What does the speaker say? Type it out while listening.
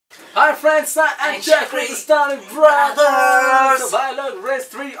Hi friends, and Jeffrey is starting brothers. So bhai look, race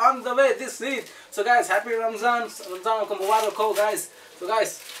 3 on the way this week. So guys, happy Ramzan को मुबारक हो guys. So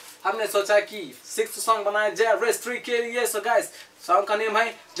guys, हमने सोचा कि 6th song बनाया जाए race 3 के लिए. So guys, song का नेम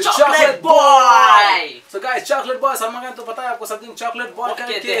है The Chocolate Boy. So guys, Chocolate Boy Salman Khan तो पता है आपको सब दिन Chocolate Boy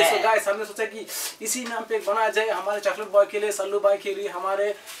कहते हैं. So guys, हमने सोचा कि इसी नाम पे एक बनाया जाए हमारे Chocolate Boy के लिए, सल्लू भाई के लिए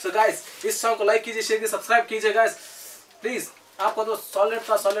हमारे. So guys, इस song को like कीजिए, शेयर कीजिए, सब्सक्राइब कीजिए guys. Please. आपको तो सॉलिड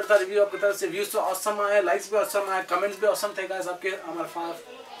था रिव्यू आपकी तरफ से. व्यूज तो ऑसम आए, लाइक्स भी ऑसम आए, कमेंट्स भी ऑसम थे गाइस आपके हमारे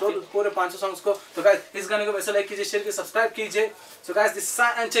तो पूरे 500 सॉन्ग्स को. तो गाइस इस गाने को वैसे लाइक कीजिए, शेयर कीजिए, सब्सक्राइब कीजिए. So guys this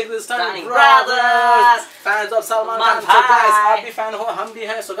and check this time brothers fans of Salman Khan. So guys आप भी फैन हो, हम भी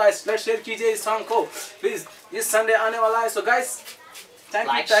हैं. सो गाइस लेट्स शेयर कीजिए इस सॉन्ग को प्लीज. इस संडे आने वाला है. So guys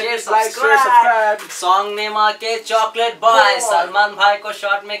like, share, subscribe. Song name आके Chocolate Boy. सलमान भाई को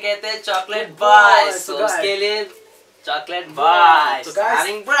शॉर्ट में कहते हैं Chocolate Boy. So उसके लिए Chocolate Boy, so guys,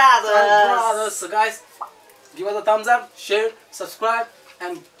 starring brothers. So guys, give us a thumbs up, share, subscribe,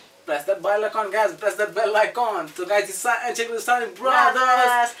 and press that bell icon, guys. Press that bell icon. So guys, this and check the starring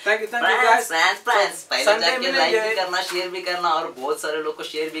brothers. Thank you guys. Friends. पहले जाके like भी करना, share भी करना और बहुत सारे लोग को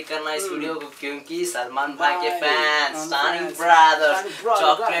शेयर भी करना इस वीडियो को, क्योंकि सलमान भाई के fans starring brothers.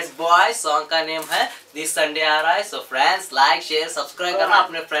 Chocolate Boy song का नेम है. दिस संडे आ रहा है. So friends like share subscribe करना,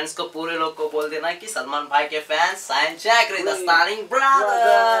 अपने फ्रेंड्स को पूरे लोग को बोल देना कि सलमान भाई के fans sign check the starring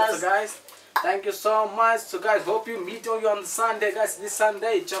brothers. So guys, thank you so much. So guys, hope you meet you on Sunday guys. This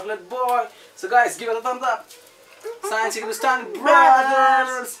Sunday, Chocolate Boy. So guys, give it a thumbs up. Sign check the starring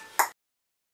brothers.